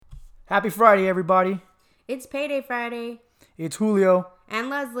Happy Friday, everybody. It's Payday Friday. It's Julio. And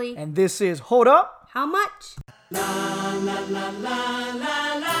Leslie. And this is Hold Up. How much? La la la la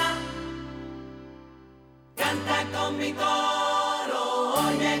la la. Canta con mi coro,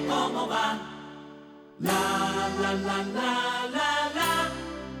 oye cómo va. La la la la la la.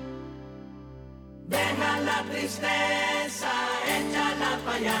 Deja la tristeza, échala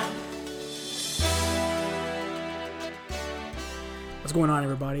pa' allá. What's going on,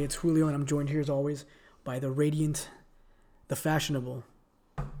 everybody? It's Julio, and I'm joined here as always by the radiant, the fashionable,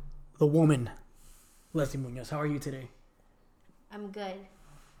 the woman, Leslie Munoz. How are you today? I'm good.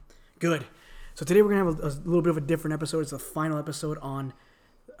 Good. So today we're going to have a little bit of a different episode. It's the final episode on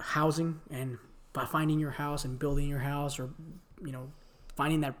housing and by finding your house and building your house, or,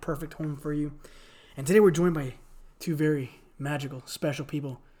 finding that perfect home for you. And today we're joined by two very magical, special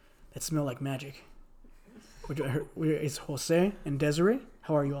people that smell like magic. It's Jose and Desiree.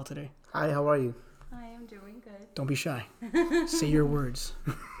 How are you all today? Hi, how are you? I am doing good. Don't be shy. Say your words.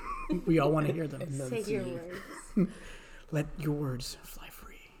 We all want to hear them. Say your words. Let your words fly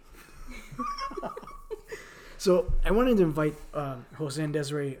free. So I wanted to invite Jose and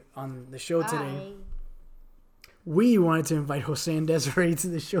Desiree on the show today. We wanted to invite Jose and Desiree to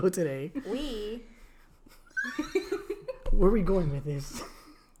the show today. Where are we going with this?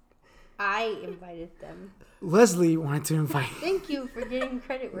 I invited them. Leslie wanted to invite Thank you for getting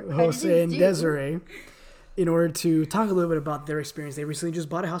credit where credit Jose is and due. Desiree in order to talk a little bit about their experience. They recently just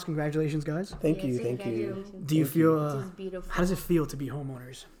bought a house. Congratulations, guys. Thank you. Congratulations. Do you feel, This is beautiful. how does it feel to be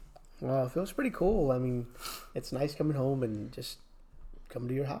homeowners? Well, it feels pretty cool. I mean, it's nice coming home and just come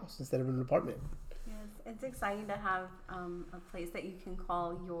to your house instead of an apartment. Yes, it's exciting to have a place that you can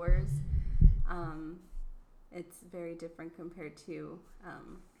call yours. It's very different compared to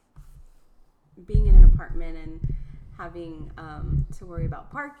being in an apartment and having to worry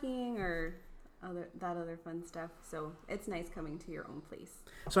about parking or other fun stuff. So it's nice coming to your own place.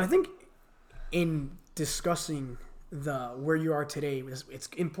 So I think in discussing where you are today, it's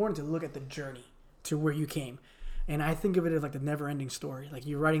important to look at the journey to where you came. And I think of it as like the never-ending story. Like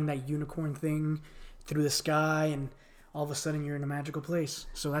you're riding that unicorn thing through the sky, and all of a sudden you're in a magical place.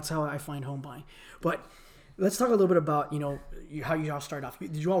 So that's how I find home buying. But let's talk a little bit about, how you all started off.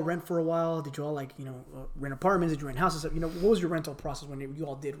 Did you all rent for a while? Did you all rent apartments? Did you rent houses? What was your rental process when you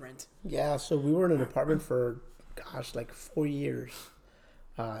all did rent? Yeah, so we were in an apartment for, like 4 years.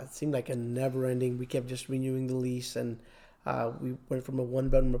 It seemed like a never-ending. We kept just renewing the lease, and we went from a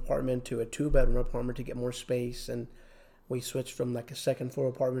one-bedroom apartment to a two-bedroom apartment to get more space, and we switched from like a second-floor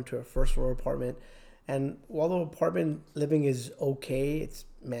apartment to a first-floor apartment. And while the apartment living is okay, it's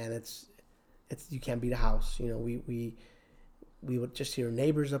you can't beat a house. We would just hear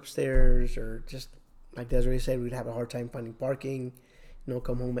neighbors upstairs, or just like Desiree said, we'd have a hard time finding parking.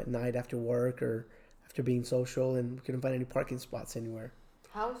 Come home at night after work or after being social, and we couldn't find any parking spots anywhere.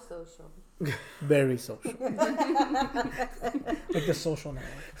 How social? Very social. Like the social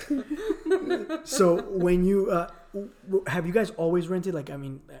network. So when you have you guys always rented? Like, I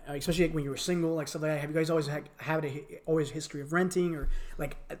mean, especially like when you were single, like stuff like that. Have you guys always had always a history of renting, or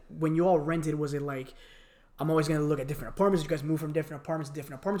like when you all rented, was it like I'm always going to look at different apartments? Did you guys move from different apartments to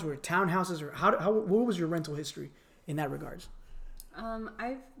different apartments? Were it townhouses, or what was your rental history in that regards?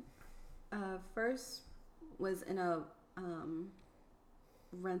 I first was in a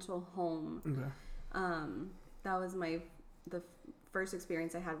rental home. Okay. That was the first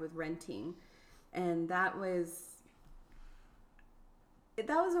experience I had with renting, and that was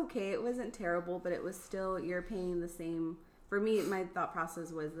okay. It wasn't terrible, but it was still, you're paying the same. For me, my thought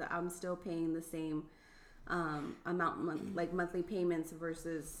process was that I'm still paying the same amount like monthly payments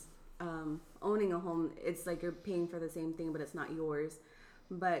versus owning a home. It's like you're paying for the same thing, but it's not yours.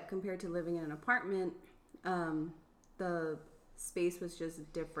 But compared to living in an apartment, the space was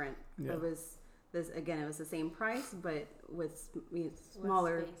just different. Yeah. It was it was the same price, but with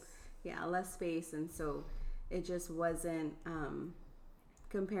smaller, less space, and so it just wasn't.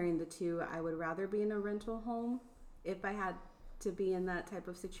 Comparing the two, I would rather be in a rental home if I had to be in that type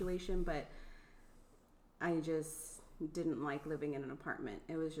of situation, but I just didn't like living in an apartment.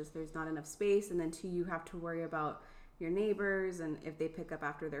 It was just, there's not enough space, and then two, you have to worry about your neighbors and if they pick up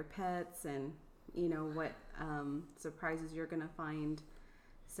after their pets, and what surprises you're gonna find.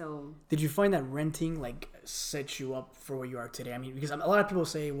 So did you find that renting like sets you up for where you are today? I mean, because a lot of people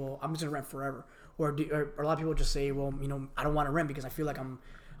say, well, I'm just gonna rent forever, or a lot of people just say, well, I don't want to rent because I feel like I'm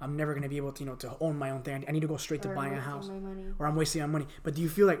never gonna be able to to own my own thing. I need to go straight to buying a house, or I'm wasting my money. But do you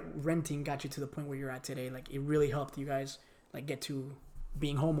feel like renting got you to the point where you're at today? Like it really helped you guys like get to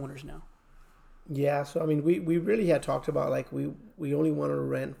being homeowners now? Yeah, so I mean, we really had talked about like we only wanted to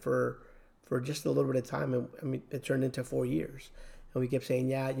rent for just a little bit of time, and I mean it turned into 4 years, and we kept saying,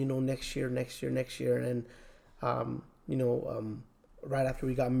 yeah, next year, and right after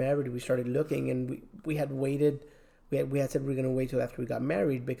we got married, we started looking, and we had waited, we had said we were gonna wait till after we got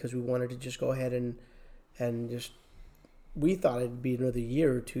married because we wanted to just go ahead and just we thought it'd be another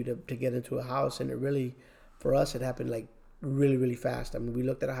year or two to get into a house, and it really for us it happened like really really fast. I mean, we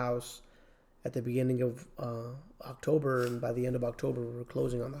looked at a house at the beginning of October, and by the end of October, we were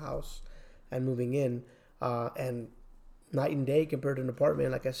closing on the house and moving in. And night and day compared to an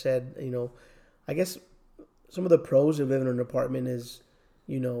apartment. Like I said, I guess some of the pros of living in an apartment is,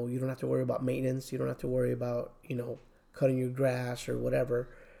 you don't have to worry about maintenance. You don't have to worry about, cutting your grass or whatever.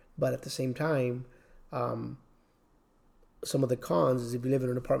 But at the same time, some of the cons is if you live in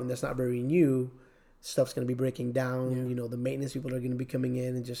an apartment that's not very new, stuff's going to be breaking down. Yeah. The maintenance people are going to be coming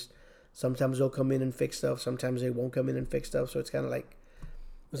in and just sometimes they'll come in and fix stuff. Sometimes they won't come in and fix stuff. So it's kind of like,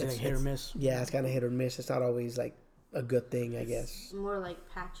 Was it like hit or miss? Yeah, it's kind of hit or miss. It's not always like a good thing, I guess. More like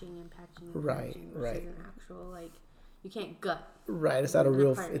patching and patching and Right, patching right. versus an actual, like, you can't gut. Right, it's not a an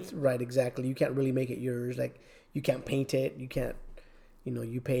real. apartment. It's right, exactly. You can't really make it yours. Like you can't paint it. You can't.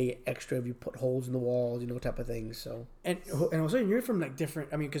 You pay extra if you put holes in the walls. Type of things. So. And also, you're from like different.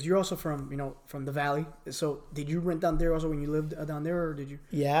 I mean, because you're also from from the valley. So did you rent down there also when you lived down there, or did you?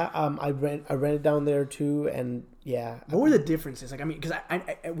 Yeah, I rented down there too, and yeah. What were the differences? Like, I mean, because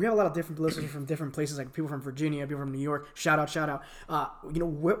I we have a lot of different listeners from different places, like people from Virginia, people from New York. Shout out.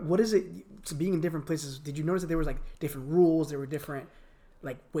 What is it to being in different places? Did you notice that there was like different rules? There were different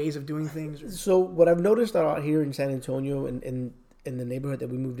like ways of doing things. Or? So what I've noticed out here in San Antonio and in the neighborhood that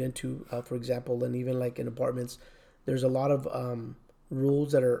we moved into, for example, and even like in apartments, there's a lot of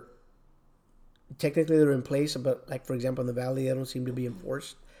rules that are technically they're in place, but like for example in the valley, they don't seem to be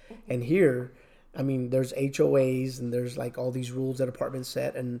enforced. And here, I mean, there's HOAs and there's like all these rules that apartments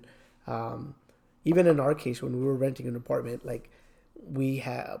set, and even in our case when we were renting an apartment, like we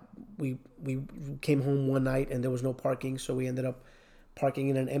came home one night and there was no parking, so we ended up parking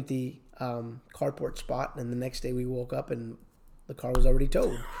in an empty carport spot, and the next day we woke up and the car was already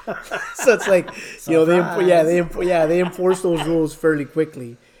towed. So it's like, they enforce those rules fairly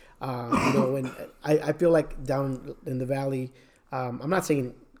quickly. And I feel like down in the valley, I'm not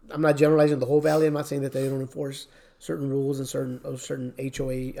generalizing the whole valley. I'm not saying that they don't enforce certain rules and certain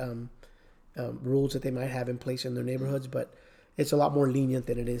HOA rules that they might have in place in their neighborhoods, but it's a lot more lenient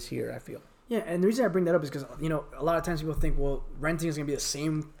than it is here, I feel. Yeah, and the reason I bring that up is because, a lot of times people think, well, renting is going to be the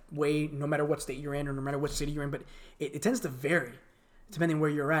same way no matter what state you're in or no matter what city you're in, but it tends to vary depending where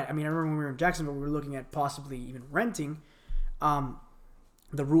you're at. I mean, I remember when we were in Jacksonville, we were looking at possibly even renting.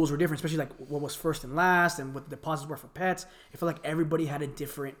 The rules were different, especially like what was first and last and what the deposits were for pets. I feel like everybody had a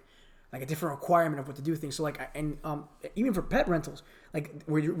different requirement of what to do things. So even for pet rentals, like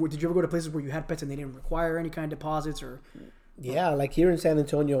did you ever go to places where you had pets and they didn't require any kind of deposits or... Yeah, like here in San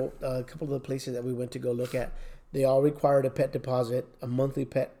Antonio, a couple of the places that we went to go look at, they all required a pet deposit, a monthly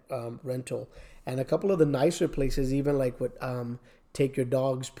pet rental, and a couple of the nicer places even like would take your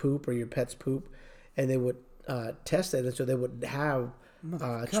dog's poop or your pet's poop, and they would test it, and so they would have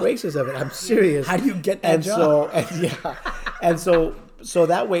traces of it. I'm serious. How do you get that job? So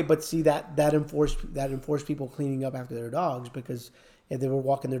that way, but see that enforced people cleaning up after their dogs, because if they were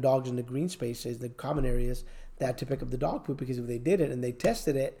walking their dogs in the green spaces, the common areas, they had to pick up the dog poop, because if they did it and they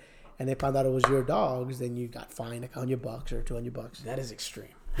tested it and they found out it was your dog's, then you got fined like $100 or $200. That is extreme.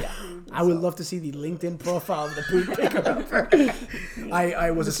 Yeah, I would love to see the LinkedIn profile of the poop picker.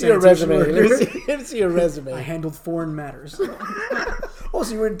 I was a see your sanitation resume. worker. Let me see your resume. I handled foreign matters. Oh,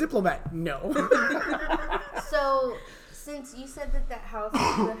 so you were a diplomat? No. So, since you said that house,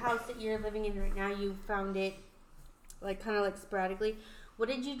 the house that you're living in right now, you found it like kind of like sporadically. What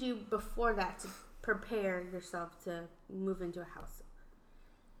did you do before that to prepare yourself to move into a house?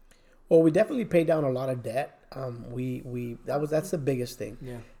 Well, we definitely paid down a lot of debt. That's the biggest thing.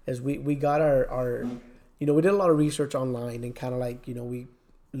 Yeah. Is we got our we did a lot of research online, and kind of like, we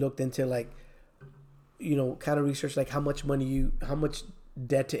looked into like, kind of research like how much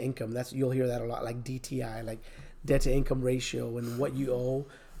debt to income. You'll hear that a lot, like DTI, like debt to income ratio, and what you owe,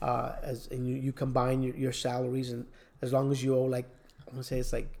 and you combine your salaries, and as long as you owe like, I'm gonna say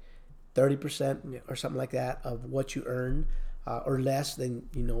it's like 30% or something like that of what you earn, or less, then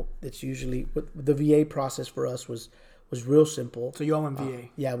it's usually what the VA process for us was real simple. So you all went VA?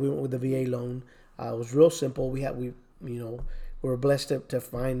 Yeah, we went with the VA loan. It was real simple. We were blessed to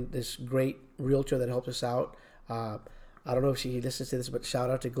find this great realtor that helped us out. I don't know if she listens to this, but shout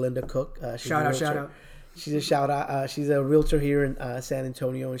out to Glenda Cook. Shout out. She's a shout out. She's a realtor here in San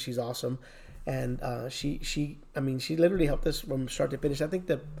Antonio, and she's awesome. And she literally helped us from start to finish. I think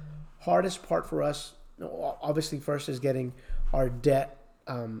the hardest part for us, obviously, first is getting our debt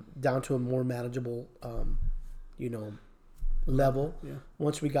down to a more manageable, level. Yeah.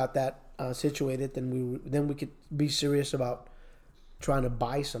 Once we got that situated, then we could be serious about trying to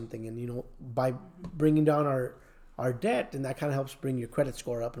buy something, and by bringing down our debt, and that kind of helps bring your credit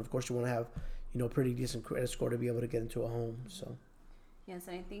score up. And of course, you want to have a pretty decent credit score to be able to get into a home. So. Yes,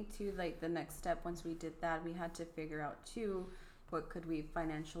 and I think too, like the next step once we did that, we had to figure out too, what could we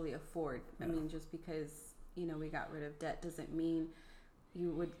financially afford. I mean, just because we got rid of debt doesn't mean we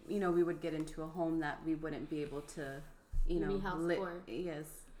would get into a home that we wouldn't be able to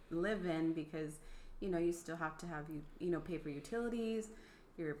live in, because you still have to have pay for utilities,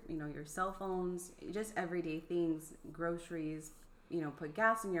 your cell phones, just everyday things, groceries, put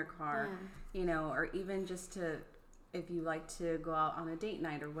gas in your car, or even just to, if you like to go out on a date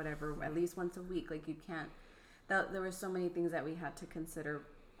night or whatever, at least once a week, like you can't. There were so many things that we had to consider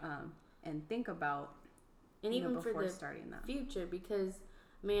and think about, and even before for the starting that future, because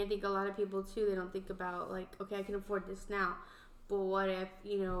I think a lot of people too, they don't think about like, okay, I can afford this now, but what if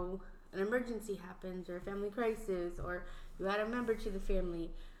an emergency happens, or a family crisis, or you add a member to the family?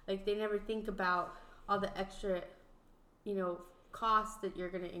 Like, they never think about all the extra costs that you're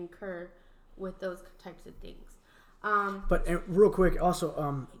going to incur with those types of things. But real quick,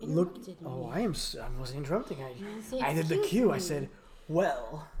 also, look. Interrupted me. Oh, I wasn't interrupting. said, I did the "Excuse cue. me." I said,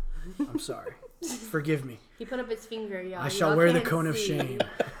 "Well, I'm sorry. Forgive me. He put up his finger, y'all. I shall Y'all wear the can't cone of see. shame.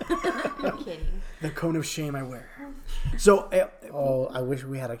 I'm kidding. The cone of shame I wear." So, I wish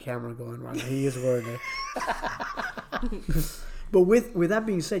we had a camera going right now. He is wearing it. but with that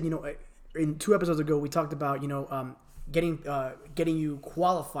being said, in 2 episodes ago, we talked about getting you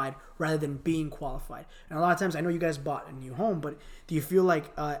qualified rather than being qualified. And a lot of times, I know you guys bought a new home, but do you feel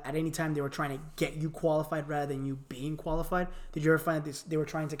like at any time they were trying to get you qualified rather than you being qualified? Did you ever find that they were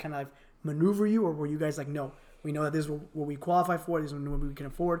trying to kind of maneuver you, or were you guys like, no, we know that this is what we qualify for, this is what we can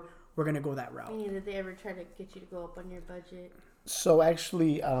afford, we're going to go that route? Did they ever try to get you to go up on your budget? So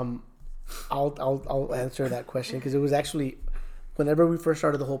actually, I'll answer that question, because it was actually, whenever we first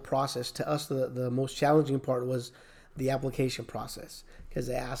started the whole process, to us the most challenging part was the application process, because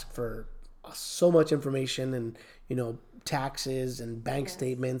they ask for so much information, and taxes and bank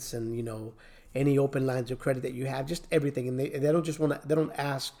statements, and any open lines of credit that you have, just everything. And they don't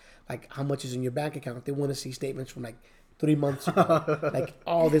ask like how much is in your bank account. They want to see statements from like 3 months ago, like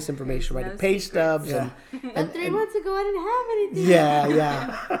all this information, right? No Pay secrets. stubs and 3 months ago, I didn't have anything.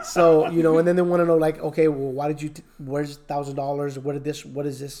 yeah. So and then they want to know, like, okay, well, why did you? Where's $1,000? What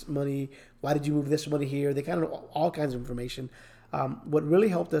is this money? Why did you move this money here? They kind of know all kinds of information. What really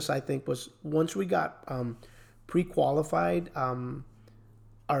helped us, I think, was once we got pre-qualified.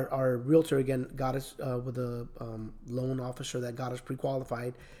 Our realtor again got us with a loan officer that got us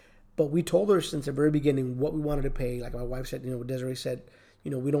pre-qualified. But we told her since the very beginning what we wanted to pay. Like my wife said, Desiree said,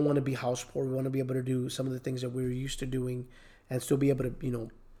 we don't want to be house poor. We want to be able to do some of the things that we were used to doing and still be able to,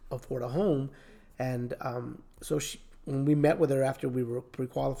 afford a home. And so when we met with her after we were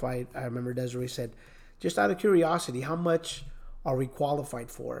pre-qualified, I remember Desiree said, just out of curiosity, how much are we qualified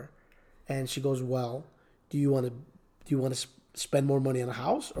for? And she goes, well, do you want to spend more money on a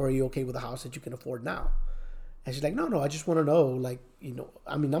house, or are you okay with a house that you can afford now? And she's like, no, I just want to know, like,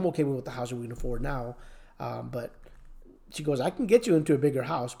 I'm okay with the house that we can afford now. But she goes, I can get you into a bigger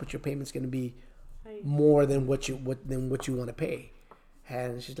house, but your payment's going to be more than what you want to pay.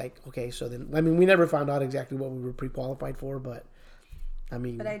 And she's like, okay, so then, we never found out exactly what we were pre-qualified for, but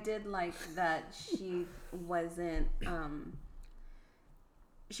But I did like that she wasn't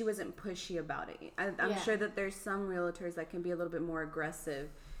pushy about it. I'm sure that there's some realtors that can be a little bit more aggressive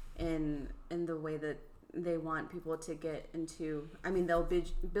in the way that they want people to get into. They'll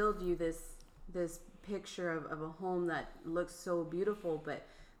build you this picture of a home that looks so beautiful, but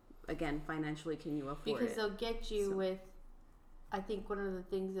again, financially, can you afford it? Because they'll get you with, I think one of the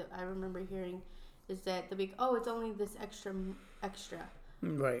things that I remember hearing is that they'll be, oh, it's only this extra.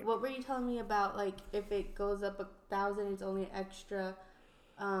 right. What were you telling me about, like, if it goes up 1,000, it's only extra,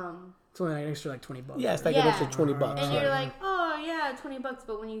 It's only like an extra like $20. Yeah, it's like an extra $20. and right? you're like, oh yeah, $20,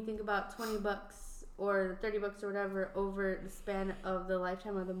 but when you think about $20 or $30 or whatever over the span of the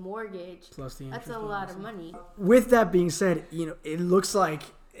lifetime of the mortgage, Plus the that's interest a lot of money. With that being said, it looks like,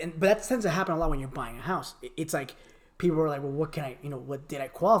 but that tends to happen a lot when you're buying a house. It's like people are like, well, what can I, what did I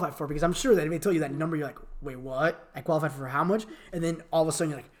qualify for? Because I'm sure that if they tell you that number, you're like, wait, what? I qualified for how much? And then all of a sudden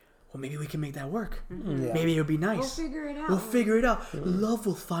you're like, well, maybe we can make that work. Yeah. Maybe it'll be nice. We'll figure it out. We'll figure it out. Love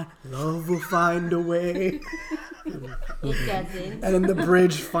will find a way. It doesn't. And then the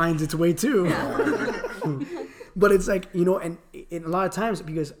bridge finds its way too. But it's like, you know, and a lot of times,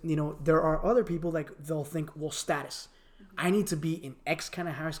 because, you know, there are other people, like, they'll think, well, status. I need to be in X kind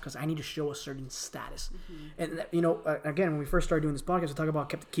of house because I need to show a certain status. And, you know, again, when we first started doing this podcast, we talk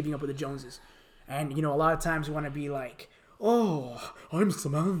about keeping up with the Joneses. And, you know, a lot of times we want to be like, oh, I'm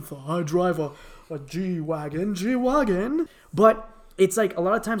Samantha. I drive a G-Wagon. But it's like a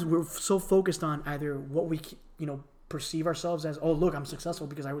lot of times we're so focused on either what we, you know, perceive ourselves as, oh, look, I'm successful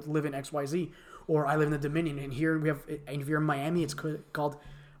because I live in XYZ, or I live in the Dominion, and here we have, and if you're in Miami, it's called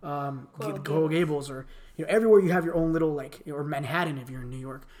Coral Gables, or, you know, everywhere you have your own little, like, or Manhattan if you're in New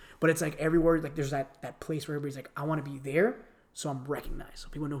York. But it's like everywhere, like, there's that place where everybody's like, I want to be there, so I'm recognized, so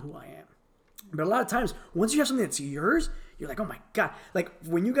people know who I am. But a lot of times, once you have something that's yours, you're like, oh my God. Like,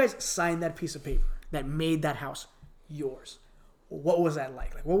 when you guys signed that piece of paper that made that house yours, what was that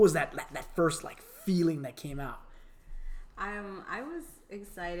like? Like, what was that first, like, feeling that came out? I was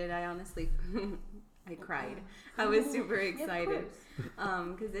excited. I honestly, I cried. I was super excited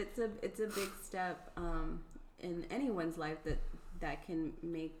because it's a big step in anyone's life that can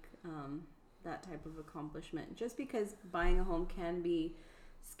make that type of accomplishment. Just because buying a home can be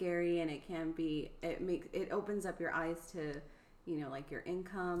scary, and it opens up your eyes to, you know, like your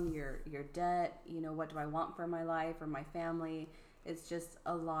income, your debt, you know, what do I want for my life or my family. It's just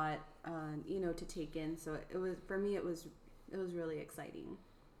a lot, you know, to take in. So it was, for me, it was really exciting.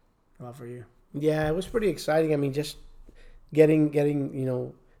 Well, for you. Yeah, it was pretty exciting. I mean, just getting you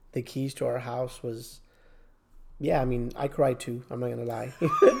know, the keys to our house was, yeah, I mean, I cried too. I'm not gonna lie.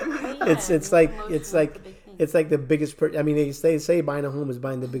 It's like the biggest I mean, they say buying a home is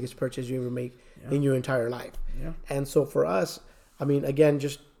buying the biggest purchase you ever make in your entire life. Yeah. And so for us, I mean, again,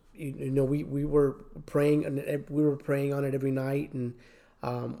 just, you know, we were praying, and we were praying on it every night, and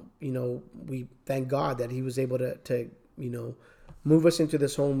you know, we thank God that He was able to you know, move us into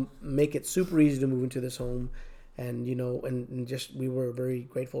this home, make it super easy to move into this home, and, you know, and just, we were very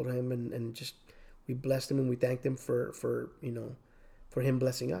grateful to Him, and just, we blessed Him, and we thanked Him for you know, for Him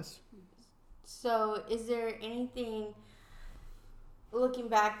blessing us. So, is there anything, looking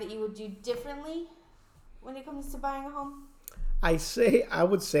back, that you would do differently when it comes to buying a home? I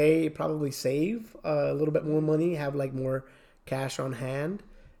would say probably save a little bit more money, have like more cash on hand,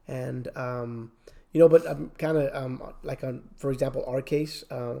 and you know, but I'm kind of like, for example, our case,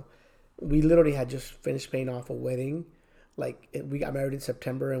 we literally had just finished paying off a wedding. Like, we got married in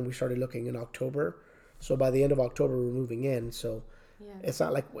September, and we started looking in October. So by the end of October, we were moving in. So it's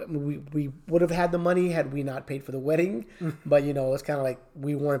not like we would have had the money had we not paid for the wedding. But, you know, it's kind of like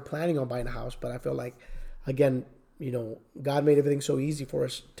we weren't planning on buying a house. But I feel like, again, you know, God made everything so easy for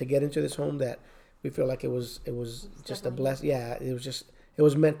us to get into this home that we feel like it was just a blessing. Yeah, it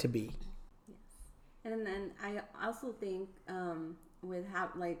was meant to be. And then I also think with how,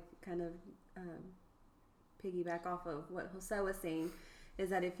 like, kind of piggyback off of what Jose was saying, is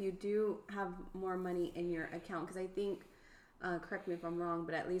that if you do have more money in your account, because I think, correct me if I'm wrong,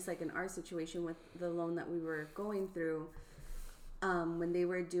 but at least like in our situation with the loan that we were going through, when they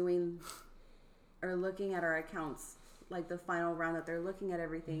were doing or looking at our accounts, like the final round that they're looking at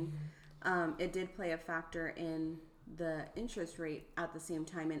everything, it did play a factor in the interest rate at the same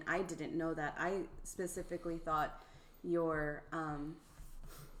time, and I didn't know that. I specifically thought your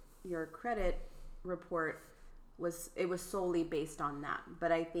credit report was solely based on that,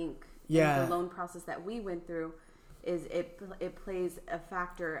 but I think the loan process that we went through is it plays a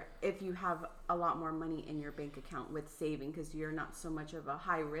factor if you have a lot more money in your bank account with saving, because you're not so much of a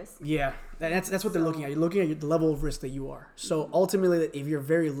high risk. Yeah, that's what they're looking at. You're looking at the level of risk that you are. So ultimately, if you're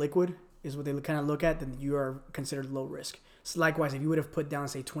very liquid, is what they kind of look at, then you are considered low risk. So likewise, if you would have put down,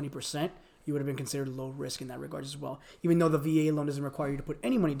 say, 20%, you would have been considered low risk in that regard as well. Even though the VA loan doesn't require you to put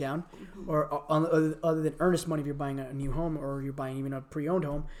any money down, or other than earnest money if you're buying a new home or you're buying even a pre-owned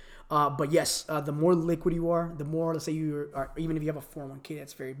home. But yes, the more liquid you are, the more, let's say you are, even if you have a 401k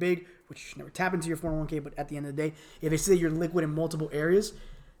that's very big, which you should never tap into your 401k, but at the end of the day, if they say you're liquid in multiple areas,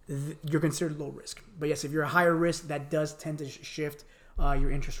 you're considered low risk. But yes, if you're a higher risk, that does tend to shift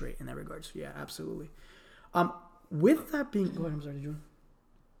your interest rate in that regard. So yeah, absolutely. With that being, go ahead. I'm sorry, did you?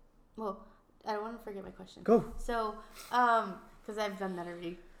 Well, I don't want to forget my question. Go. So, because I've done that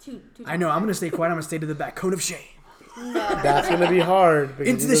already two I know. I'm gonna stay quiet. I'm gonna stay to the back. Code of shame. No. That's gonna be hard.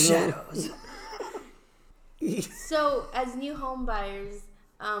 Into the shadows. So, as new home buyers,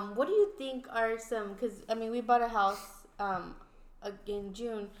 what do you think are some? Because I mean, we bought a house in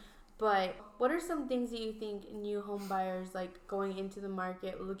June, But what are some things that you think new home buyers, like going into the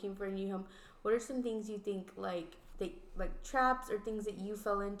market, looking for a new home, what are some things you think like traps or things that you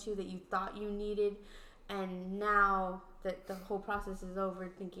fell into that you thought you needed, and now that the whole process is over,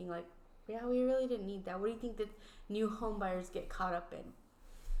 thinking like, yeah, we really didn't need that? What do you think that new home buyers get caught up in?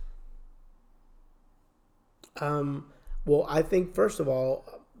 Well, I think first of all,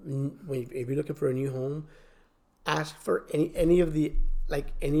 if you're looking for a new home, ask for any of the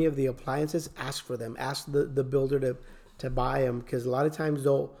appliances. Ask for them. Ask the builder to buy them, because a lot of times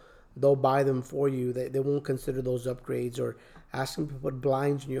they'll buy them for you. They won't consider those upgrades, or ask them to put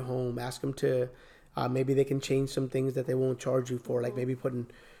blinds in your home. Ask them to maybe they can change some things that they won't charge you for, like maybe putting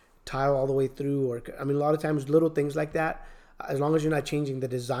tile all the way through, or a lot of times little things like that. As long as you're not changing the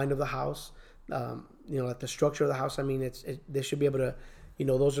design of the house, like the structure of the house. They should be able to,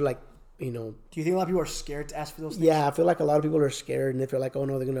 those are like, Do you think a lot of people are scared to ask for those things? Yeah, I feel like a lot of people are scared, and they feel like, oh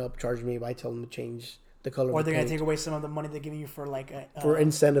no, they're gonna upcharge me if I tell them to change the color. Or they're gonna take away some of the money they're giving you for for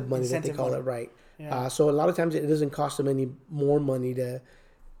incentive money that they call it, right? Yeah. So a lot of times it doesn't cost them any more money to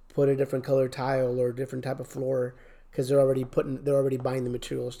put a different color tile or a different type of floor, because they're already buying the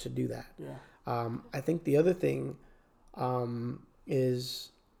materials to do that. Yeah. I think the other thing is,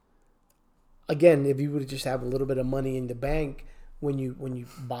 again, if you would just have a little bit of money in the bank when you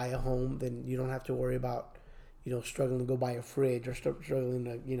buy a home, then you don't have to worry about struggling to go buy a fridge, or struggling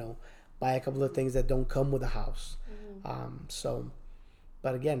to buy a couple of things that don't come with a house.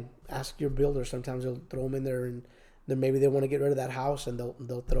 But again, ask your builder. Sometimes they'll throw them in there, and then maybe they want to get rid of that house, and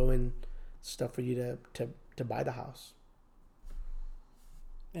they'll throw in stuff for you to buy the house.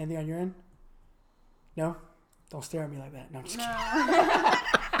 Anything on your end? No? Don't stare at me like that. No, I'm just kidding.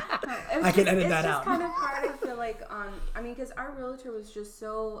 I can edit that out. It's kind of hard, I feel like, because our realtor was just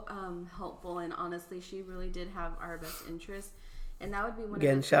so helpful, and honestly, she really did have our best interest. And that would be one of the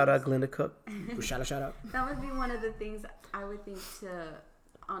things. Shout out Glenda Cook. Shout out. That would be one of the things I would think to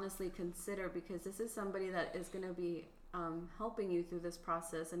honestly consider, because this is somebody that is going to be helping you through this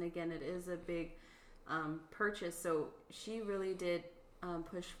process. And again, it is a big purchase. So she really did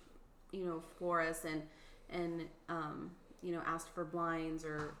push, for us, and asked for blinds,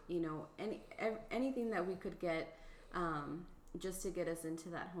 or anything that we could get just to get us into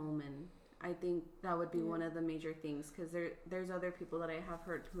that home. And I think that would be one of the major things, because there's other people that I have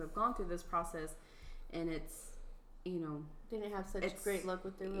heard who have gone through this process, and it's didn't have such great luck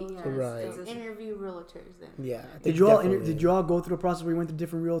with their realtors. Yeah, right. So interview realtors then. Yeah. Did you all go through a process where you went to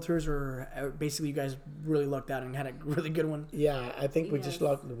different realtors, or basically you guys really lucked out and had a really good one? Yeah, I think we just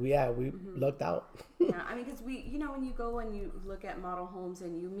lucked. We lucked out. Yeah, because when you go and you look at model homes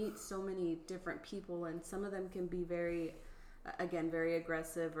and you meet so many different people, and some of them can be very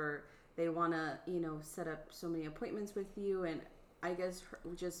aggressive, or they want to set up so many appointments with you. And I guess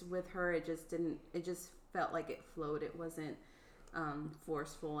just with her, it just felt like it flowed. It wasn't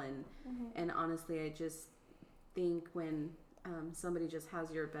forceful, and honestly, I just think when somebody just has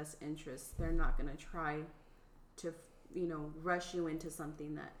your best interests, they're not going to try to rush you into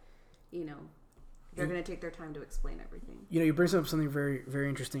something that they're going to take their time to explain everything. You bring up something very, very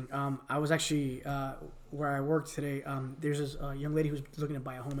interesting. I was actually where I worked today. There's this young lady who's looking to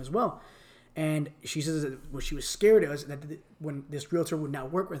buy a home as well, and she says that what she was scared of is that when this realtor would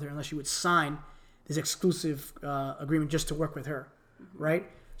not work with her unless she would sign this exclusive agreement just to work with her, right?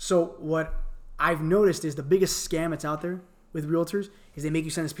 So what I've noticed is the biggest scam that's out there with realtors is they make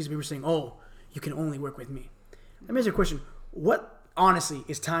you sign this piece of paper saying, "Oh, you can only work with me." Let me ask you a question: what honestly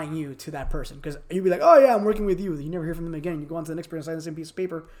is tying you to that person? Because you'd be like, "Oh yeah, I'm working with you." You never hear from them again. You go on to the next person, sign the same piece of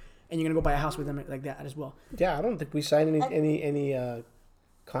paper, and you're gonna go buy a house with them like that as well. Yeah, I don't think we signed any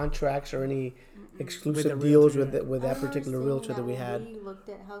contracts or any exclusive deals with that particular realtor that we had. We looked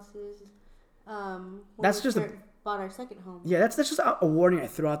at houses. That's just bought our second home. Yeah, that's just a warning I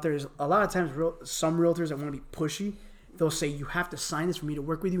throw out there. Is a lot of times some realtors that want to be pushy, they'll say you have to sign this for me to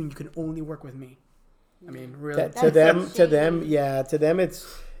work with you, and you can only work with me. I mean, really, to them,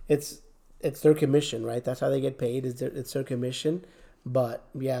 it's their commission, right? That's how they get paid. It's their commission. But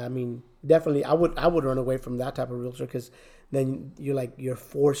yeah, I mean, definitely, I would run away from that type of realtor, because then you're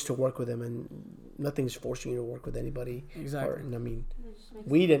forced to work with them, and nothing's forcing you to work with anybody. Exactly. And I mean,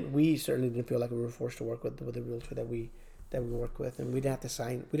 we certainly didn't feel like we were forced to work with the realtor that we worked with, and we didn't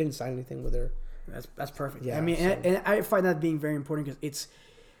sign anything with her. That's perfect. Yeah, I mean, and I find that being very important, because it's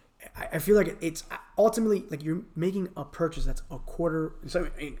I feel like it's ultimately like you're making a purchase that's a quarter.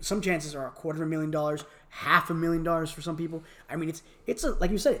 Some chances are $250,000, $500,000 for some people. I mean, it's a,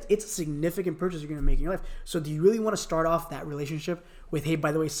 like you said, it's a significant purchase you're going to make in your life. So do you really want to start off that relationship with, hey,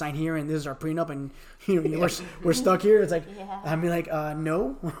 by the way, sign here and this is our prenup and we're stuck here? It's like, I mean, like,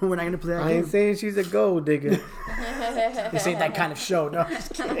 no, we're not going to play that I game. ain't saying she's a gold digger. This ain't that kind of show. No,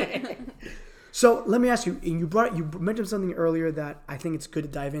 just kidding. So let me ask you. You mentioned something earlier that I think it's good to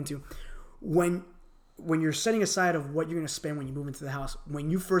dive into. When you're setting aside of what you're going to spend when you move into the house, when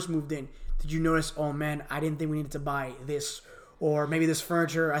you first moved in, did you notice, oh man, I didn't think we needed to buy this, or maybe this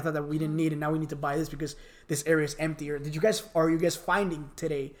furniture I thought that we didn't need, and now we need to buy this because this area is empty? Or are you guys finding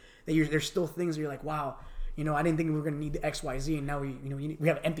today that there's still things that you're like, wow, I didn't think we were going to need the X, Y, Z, and now we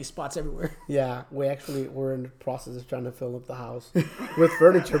have empty spots everywhere. Yeah, we're in the process of trying to fill up the house with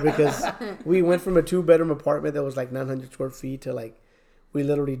furniture because we went from a 2-bedroom apartment that was like 900 square feet to like, we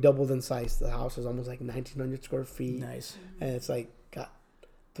literally doubled in size. The house is almost like 1,900 square feet. Nice. And it's like got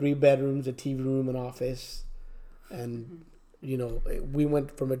 3 bedrooms, a TV room, an office, and we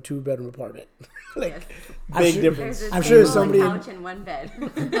went from a 2-bedroom apartment. Like, big difference. I'm sure somebody couch and 1 bed.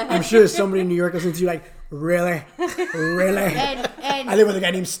 I'm sure somebody in New York listening to you like, really? And I live with a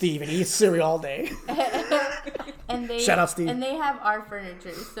guy named Steve and he eats cereal all day. and they Shout out, Steve. And they have our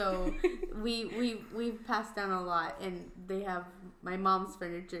furniture, so we've passed down a lot, and they have my mom's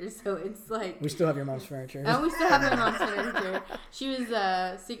furniture, so it's like We still have your mom's furniture. and we still have my mom's furniture. She was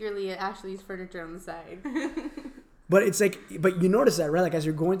secretly Ashley's furniture on the side. But it's like, but you notice that, right? Like as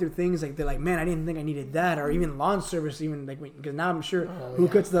you're going through things, like they're like, man, I didn't think I needed that, or even lawn service, even like because now I'm sure who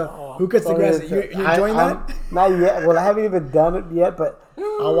cuts the grass? You're enjoying that? Not yet. Well, I haven't even done it yet, but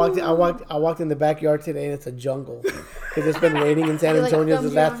I walked in the backyard today and it's a jungle because it's been raining in San Antonio the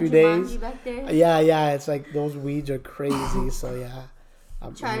last few days. Yeah, it's like those weeds are crazy. So yeah.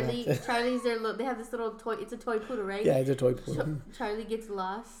 Charlie's they have this little toy. It's a toy poodle, right? Yeah, it's a toy poodle. Charlie gets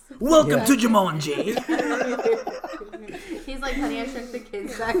lost. Welcome to Jumanji. He's like, honey, I shrunk the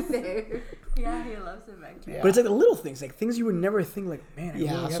kids back there. Yeah, he loves it back there. But it's like the little things, like things you would never think, like, man.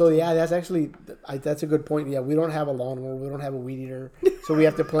 That's actually that's a good point. Yeah, we don't have a lawnmower, we don't have a weed eater, so we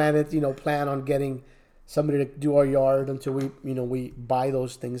have to plan on getting somebody to do our yard until we buy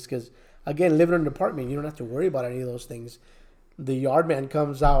those things. Because again, living in an apartment, you don't have to worry about any of those things. The yard man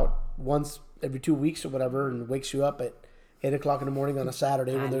comes out once every 2 weeks or whatever and wakes you up at 8 o'clock in the morning on a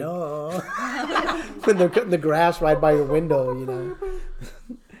Saturday when they're cutting the grass right by your window,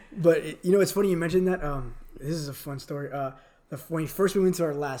 But it's funny you mentioned that. This is a fun story. When first we went to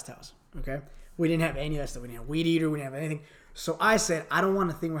our last house, okay, we didn't have any of that stuff. We didn't have weed eater. We didn't have anything. So I said, I don't want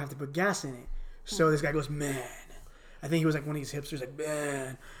a thing where I have to put gas in it. So this guy goes, man, I think he was like one of these hipsters, like,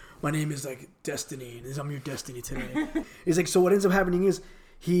 man, my name is like Destiny, and I'm your destiny today. He's like, so what ends up happening is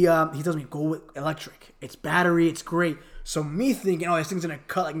he tells me, go with electric. It's battery, it's great. So me thinking, oh, this thing's gonna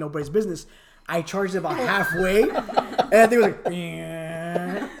cut like nobody's business. I charged it about halfway, and I think it was like,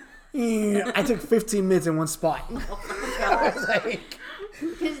 I took 15 minutes in one spot. I was like,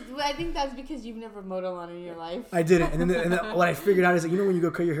 I think that's because you've never mowed a lawn in your life. I didn't, and then what I figured out is that when you go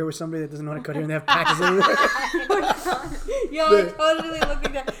cut your hair with somebody that doesn't know how to cut hair and they have patches everywhere. Yo, I totally looked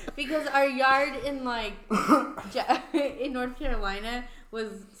at that because our yard in in North Carolina was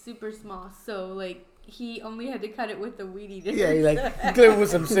super small, so like he only had to cut it with the weed eater. Yeah, he clear with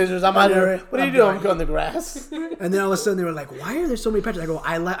some scissors. I'm out here. What are you doing? I'm cutting the grass. And then all of a sudden they were like, "Why are there so many patches?" I go,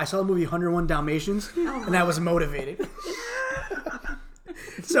 "I saw the movie 101 Dalmatians, and I was motivated."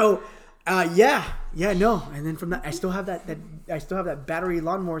 So, no. And then from that, I still have that battery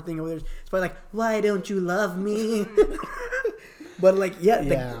lawnmower thing over there. It's probably like, "Why don't you love me?" But like,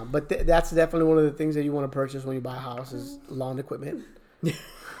 but that's definitely one of the things that you want to purchase when you buy a house is lawn equipment.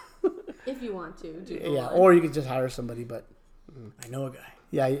 If you want to, or you could just hire somebody. But I know a guy.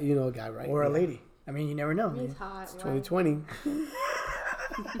 Yeah, you know a guy, right? Or a lady. I mean, you never know. He's hot. It's 2020.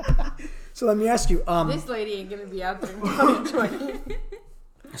 So let me ask you. This lady ain't gonna be out there in 2020.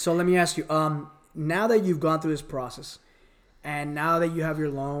 So let me ask you. Now that you've gone through this process, and now that you have your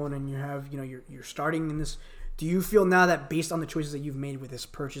loan and you have, you're starting in this. Do you feel now that based on the choices that you've made with this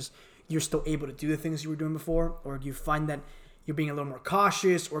purchase, you're still able to do the things you were doing before, or do you find that you're being a little more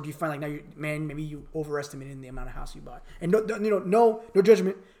cautious, or do you find like now maybe you overestimated the amount of house you bought? And no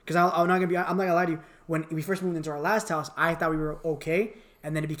judgment, because I'm not gonna lie to you. When we first moved into our last house, I thought we were okay,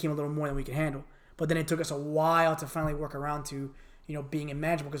 and then it became a little more than we could handle. But then it took us a while to finally work around to being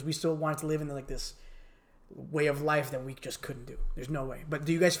manageable, because we still wanted to live in like this way of life that we just couldn't do. There's no way. But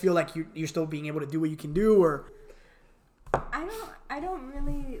do you guys feel like you're still being able to do what you can do, or? I don't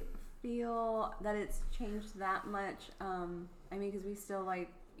really feel that it's changed that much. Because we still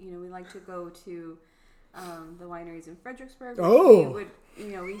you know, we like to go to the wineries in Fredericksburg. Oh. We would, you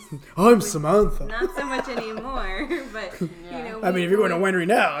know, I'm Samantha. not so much anymore, but you know. I mean, if you're going to a winery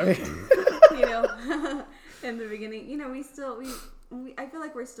now, I mean. You know, in the beginning, you know, we I feel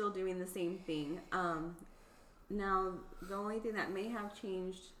like we're still doing the same thing. Now, the only thing that may have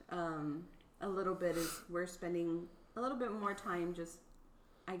changed a little bit is we're spending a little bit more time just,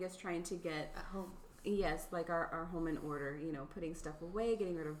 I guess, trying to get At home. yes, like our home in order, you know, putting stuff away,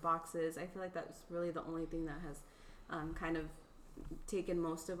 getting rid of boxes. I feel like that's really the only thing that has kind of taken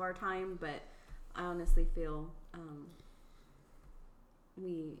most of our time, but I honestly feel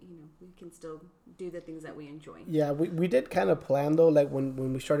we can still do the things that we enjoy. Yeah, we did kind of plan though, like when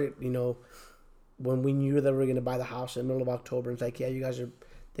we started, you know, when we knew that we were going to buy the house in the middle of October, it's like, yeah, you guys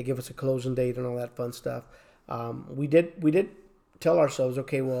they give us a closing date and all that fun stuff. We did tell ourselves,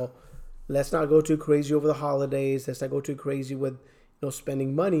 okay, well, let's not go too crazy over the holidays. Let's not go too crazy with, you know,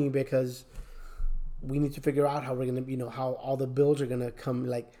 spending money, because we need to figure out how we're going to, you know, how all the bills are going to come,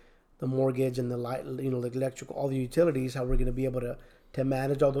 like the mortgage and the light, you know, the electrical, all the utilities, how we're going to be able to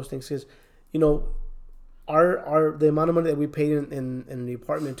manage all those things. Because, you know, the amount of money that we paid in the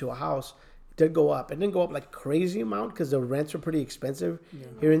apartment to a house did go up. It didn't go up like crazy amount because the rents are pretty expensive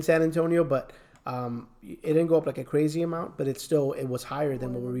here in San Antonio, but it didn't go up like a crazy amount, but it was higher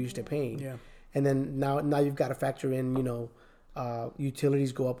than what we were used to paying. Yeah. And then now you've got to factor in, you know,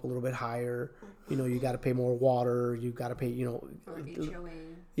 utilities go up a little bit higher. You know, you got to pay more water. You got to pay, you know, Or HOA.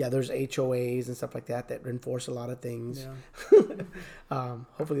 yeah, there's HOAs and stuff like that enforce a lot of things. Yeah.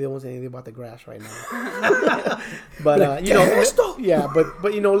 Hopefully they won't say anything about the grass right now. But you know, yeah,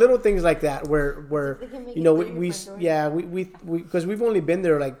 but you know, little things like that where They can make you know it we front door. yeah we because we've only been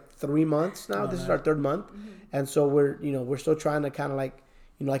there like 3 months now. This is our third month, and so we're still trying to kind of like,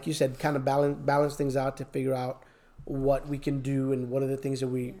 you know, like you said, kind of balance things out to figure out what we can do and what are the things that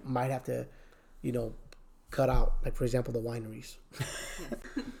we might have to, you know, cut out, like for example the wineries.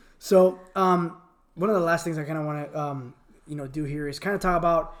 So, one of the last things I kind of want to, you know, do here is kind of talk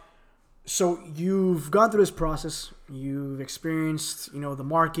about. So you've gone through this process. You've experienced, you know, the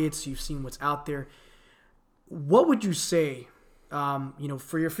markets. You've seen what's out there. What would you say, you know,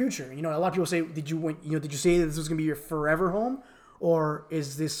 for your future? You know, a lot of people say, did you say that this was going to be your forever home, or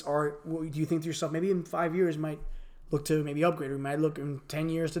is this, or do you think to yourself, maybe in 5 years might look to maybe upgrade, or might look in 10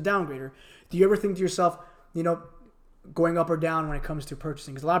 years to downgrade, or do you ever think to yourself, you know, going up or down when it comes to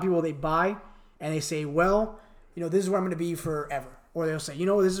purchasing? Because a lot of people, they buy and they say, well, you know, this is where I'm going to be forever. Or they'll say, you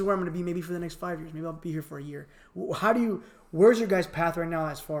know, this is where I'm going to be maybe for the next 5 years. Maybe I'll be here for a year. Where's your guys' path right now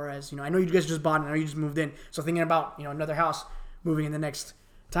as far as, you know, I know you guys just bought it. I know you just moved in. So thinking about, you know, another house moving in the next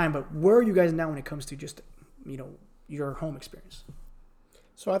time. But where are you guys now when it comes to just, you know, your home experience?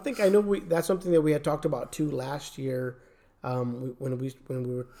 So I know that's something that we had talked about too last year, when we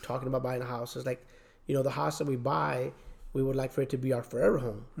were talking about buying a house. Is like, you know, the house that we buy, we would like for it to be our forever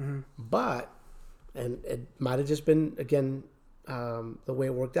home. Mm-hmm. But, and it might have just been, again, the way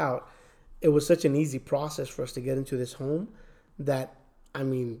it worked out, it was such an easy process for us to get into this home that, I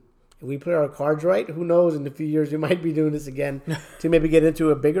mean, if we play our cards right, who knows, in a few years we might be doing this again to maybe get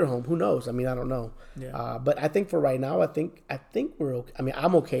into a bigger home. Who knows? I mean, I don't know. Yeah. But I think for right now, I think we're okay. I mean,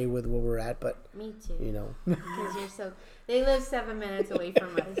 I'm okay with where we're at, but Me too. you know. Because they live 7 minutes away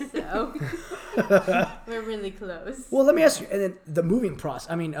from us, so we're really close. Well, let me ask you, and then the moving process.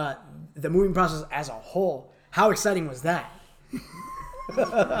 I mean, the moving process as a whole, how exciting was that?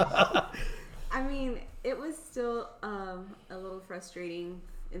 I mean, it was still a little frustrating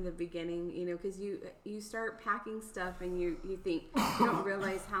in the beginning, you know, because you start packing stuff and you think you don't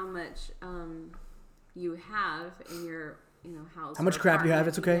realize how much you have in your, you know, house. How much crap you have?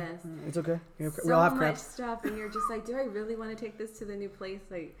 It's okay. Yes. It's okay. We So all have much crap. stuff, and you're just like, do I really want to take this to the new place?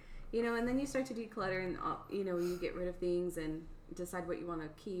 Like, you know, and then you start to declutter, and you know, you get rid of things and decide what you want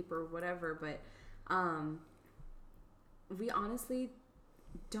to keep or whatever. But we honestly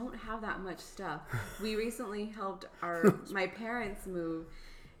don't have that much stuff. We recently helped my parents move,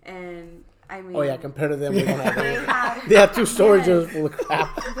 and I mean, Oh yeah, compared to them, we don't have they anything. had They have 2 storage units full of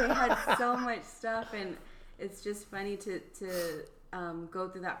crap. they had so much stuff, and it's just funny to go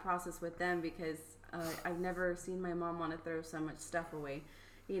through that process with them, because I've never seen my mom want to throw so much stuff away,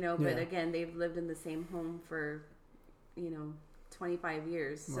 you know. But Yeah. again, they've lived in the same home for, you know, 25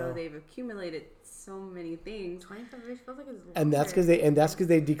 years, so Wow. they've accumulated so many things. 25 years feels like it's And that's because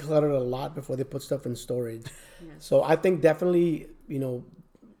they decluttered a lot before they put stuff in storage. Yes. So I think definitely, you know,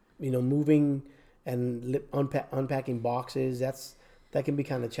 moving and unpacking boxes, that can be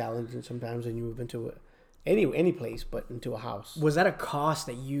kind of challenging sometimes when you move into any place, but into a house. Was that a cost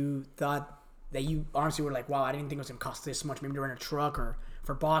that you thought that you honestly were like, wow, I didn't think it was gonna cost this much, maybe to rent a truck or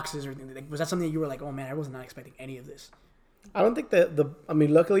for boxes or anything? Like, was that something that you were like, oh man, I was not expecting any of this? I don't think that I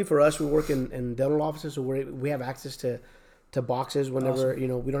mean, luckily for us, we work in dental offices, so we have access to boxes whenever, Awesome. you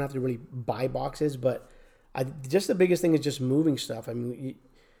know, we don't have to really buy boxes, but just the biggest thing is just moving stuff. I mean,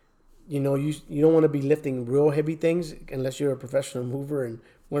 you don't want to be lifting real heavy things unless you're a professional mover, and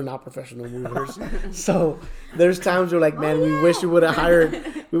we're not professional movers. So there's times where like, man, we wish we would have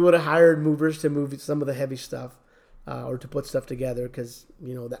hired movers to move some of the heavy stuff, or to put stuff together, because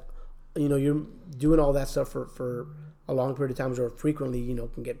you're doing all that stuff for a long period of times, or frequently,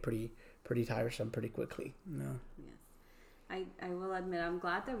 can get pretty tiresome pretty quickly. No. Yes. I will admit, I'm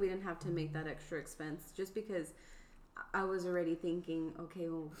glad that we didn't have to make that extra expense, just because I was already thinking, okay,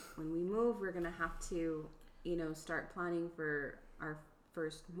 well, when we move, we're going to have to, start planning for our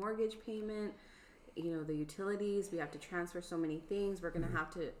first mortgage payment, the utilities. We have to transfer so many things. We're going to have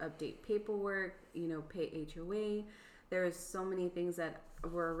to update paperwork, pay HOA. There's so many things that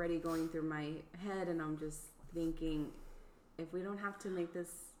were already going through my head, and I'm just thinking, if we don't have to make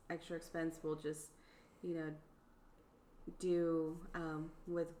this extra expense, we'll just, do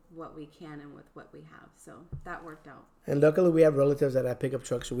with what we can and with what we have. So that worked out. And luckily, we have relatives that have pickup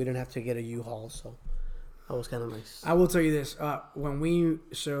trucks, so we didn't have to get a U-Haul. So that was kind of nice. I will tell you this: when we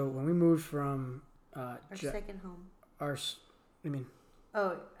moved from Our second home.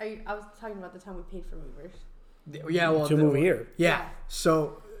 Oh, I was talking about the time we paid for movers. Yeah, well, to move here. Yeah.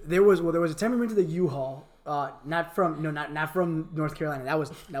 So there was a time we went to the U-Haul. Not from North Carolina. That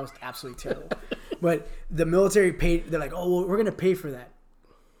was absolutely terrible. But the military paid. They're like, oh, well, we're gonna pay for that.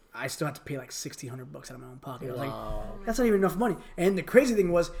 I still have to pay like $1,600 out of my own pocket. I was like, that's not even enough money. And the crazy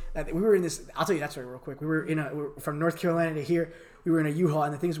thing was that we were in this. I'll tell you that story real quick. We were from North Carolina to here. We were in a U-Haul,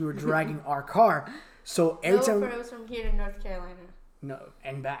 and the things we were dragging our car. So every time it was from here to North Carolina. No,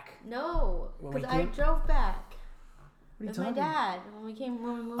 and back. No, When we because I came? drove back What are you with my talking about? dad when we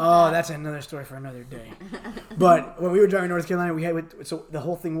moved. Oh, back. that's another story for another day. But when we were driving North Carolina, so the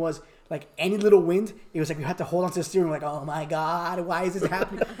whole thing was like any little wind, it was like we had to hold onto the steering wheel, like, oh my god, why is this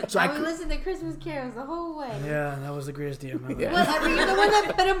happening? So we listened to Christmas carols the whole way. Yeah, that was the greatest day of my life. Whatever, you're the one that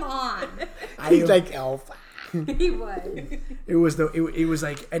put them on. He's like elf. He was. It was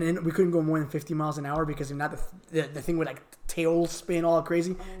like, and then we couldn't go more than 50 miles an hour because if not the thing would like tail spin all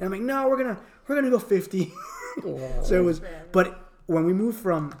crazy. And I'm like, no, we're gonna go 50. So it was, but when we moved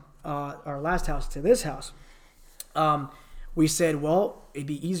from our last house to this house, we said, well, it'd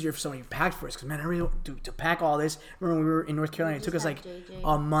be easier if somebody packed for us, because man, I really to pack all this. Remember when we were in North Carolina, it took us like JJ.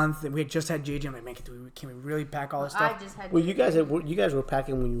 a month, and we had just had JJ. I'm like, man, can we really pack all this stuff? I just had. Well, you guys were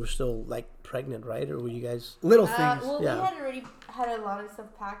packing when you were still like pregnant, right? Or were you guys? Little things. Well, Yeah. we had already had a lot of stuff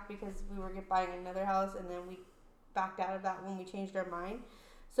packed because we were buying another house, and then we backed out of that when we changed our mind.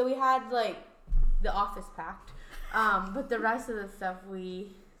 So we had like the office packed, but the rest of the stuff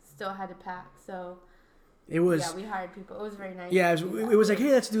we still had to pack. So It was. yeah, we hired people. It was very nice. Yeah, it was like,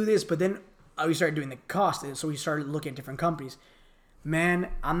 hey, let's do this. But then we started doing the cost. So we started looking at different companies. Man,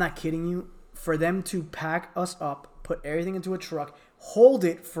 I'm not kidding you. For them to pack us up, put everything into a truck, hold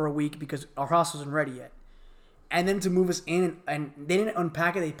it for a week because our house wasn't ready yet, and then to move us in, and they didn't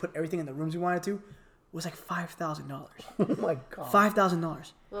unpack it. They put everything in the rooms we wanted to. It was like $5,000. Oh my god.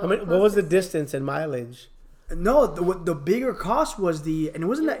 $5,000. Well, I mean, what was the distance and mileage? No, the bigger cost was and it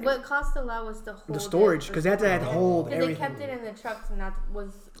wasn't that What cost a lot was to hold the storage, it because they had to hold because they everything. kept it in the trucks, and that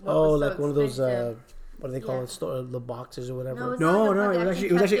was what Oh, was so like one of those expensive. what do they call Yeah. it? The boxes or whatever. No, it's No, not like it a was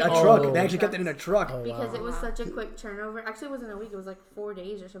book. actually a They kept it truck. in They the actually kept it in a trucks. truck. Because it was such a quick turnover. Actually, it wasn't a week. It was like 4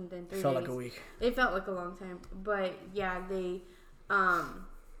 days or something. 3 Felt days. like a week. It felt like a long time. But yeah, they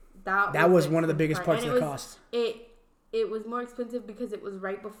That was one of the expensive biggest part. parts And of the cost. It was more expensive because it was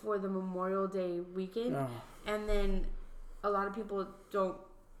right before the Memorial Day weekend, Oh. and then a lot of people don't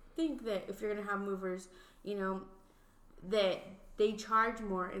think that if you're gonna have movers, that they charge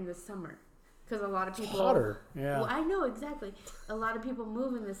more in the summer. Because a lot of people Hotter. Yeah. Well, I know exactly. A lot of people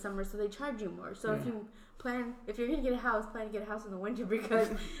move in the summer, so they charge you more. So if you're gonna get a house, plan to get a house in the winter because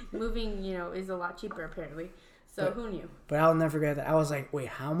moving, is a lot cheaper apparently. So who knew? But I'll never forget that. I was like, wait,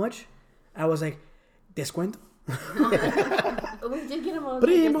 how much? I was like, descuento? We did get a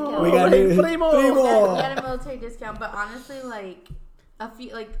military discount. We got Primo. We had a military discount, but honestly, like a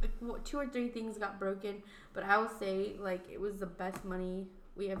few, like 2 or 3 things got broken. But I would say, like, it was the best money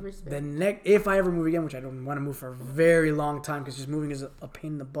we ever spent. If I ever move again, which I don't want to move for a very long time because just moving is a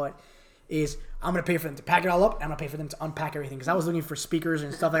pain in the butt, is I'm going to pay for them to pack it all up, and I'm going to pay for them to unpack everything. Because I was looking for speakers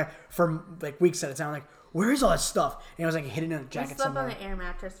and stuff like that for like weeks at a time. Like, where is all that stuff? And I was like hidden in a We jacket slept somewhere. on the air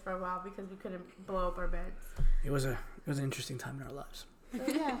mattress for a while because we couldn't blow up our beds. It was an interesting time in our lives. So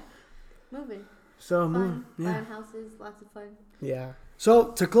yeah. moving. So Fun, moving, yeah. buying houses, lots of fun. Yeah.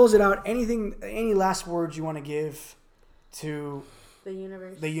 So to close it out, any last words you want to give to The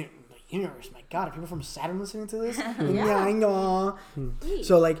universe. the universe? My God, are people from Saturn listening to this? Yeah. I know. Please.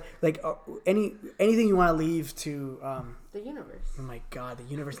 So anything you want to leave to The universe. oh my God, the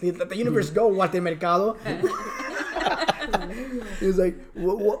universe. Let the universe go, Guatemercado. It's like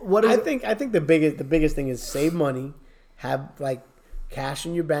what is I think the biggest thing is save money, have like cash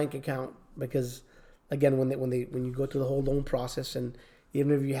in your bank account, because again when you go through the whole loan process, and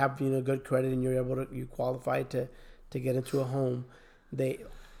even if you have good credit and you qualify to get into a home,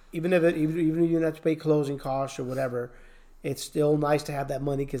 even if you don't have to pay closing costs or whatever, it's still nice to have that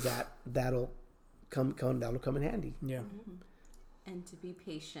money, because that'll come in handy. yeah. And to be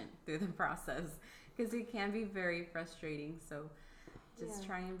patient through the process, because it can be very frustrating. So just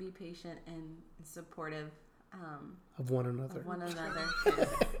try and be patient and supportive Of one another. of one another. 'Cause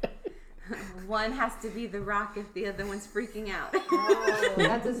one has to be the rock if the other one's freaking out. Oh,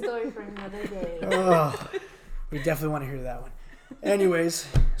 that's a story for another day. Oh, we definitely want to hear that one. Anyways,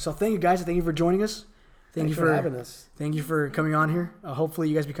 so thank you guys. Thank you for joining us. Thank you for having us. Thank you for coming on here. Hopefully,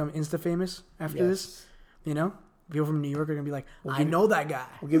 you guys become Insta famous after this. People from New York are gonna be like, I know that guy.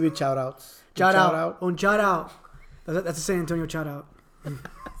 We'll give you shout outs. Shout out. Un shout out. That's a San Antonio shout out. I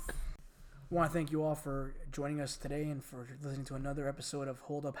want to thank you all for joining us today and for listening to another episode of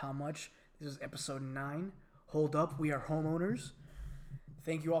Hold Up How Much. This is episode 9. Hold up, we are homeowners.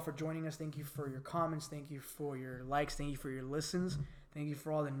 Thank you all for joining us. Thank you for your comments. Thank you for your likes. Thank you for your listens. Thank you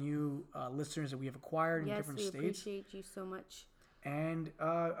for all the new listeners that we have acquired in different Yes, we states. appreciate you so much. And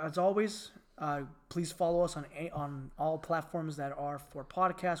as always, please follow us on all platforms that are for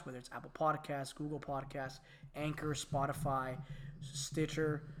podcasts, whether it's Apple Podcasts, Google Podcasts, Anchor, Spotify,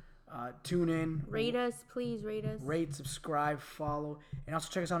 Stitcher, TuneIn. Rate us, please rate us. Rate, subscribe, follow. And also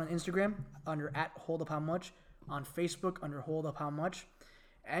check us out on Instagram under @HoldUpHowMuch, on Facebook under Hold Up How Much.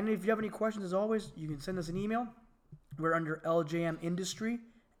 And if you have any questions, as always, you can send us an email. We're under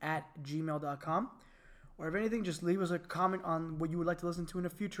ljmindustry@gmail.com. Or if anything, just leave us a comment on what you would like to listen to in a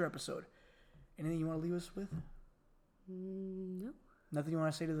future episode. Anything you want to leave us with? No, Nothing you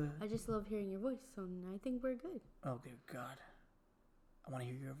want to say to the... I just love hearing your voice, so I think we're good. Oh, dear God. I want to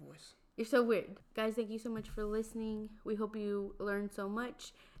hear your voice. You're so weird. Guys, thank you so much for listening. We hope you learned so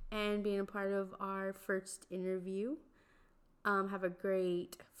much and being a part of our first interview. Have a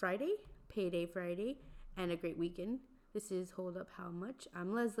great Friday, Payday Friday, and a great weekend. This is Hold Up How Much.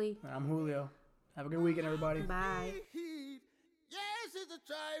 I'm Leslie. And I'm Julio. Have a good weekend, everybody. Bye. Yes, she's a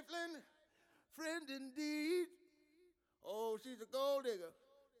trifling friend indeed. Oh, she's a gold digger,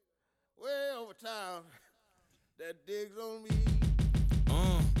 way over town, that digs on me.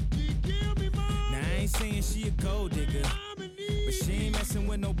 She give me money. Now I ain't saying she a gold digger, but she ain't messing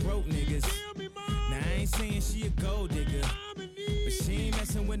with no broke niggas. Now I ain't saying she a gold digger, but she ain't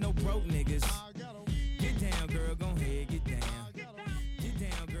messing with no broke niggas.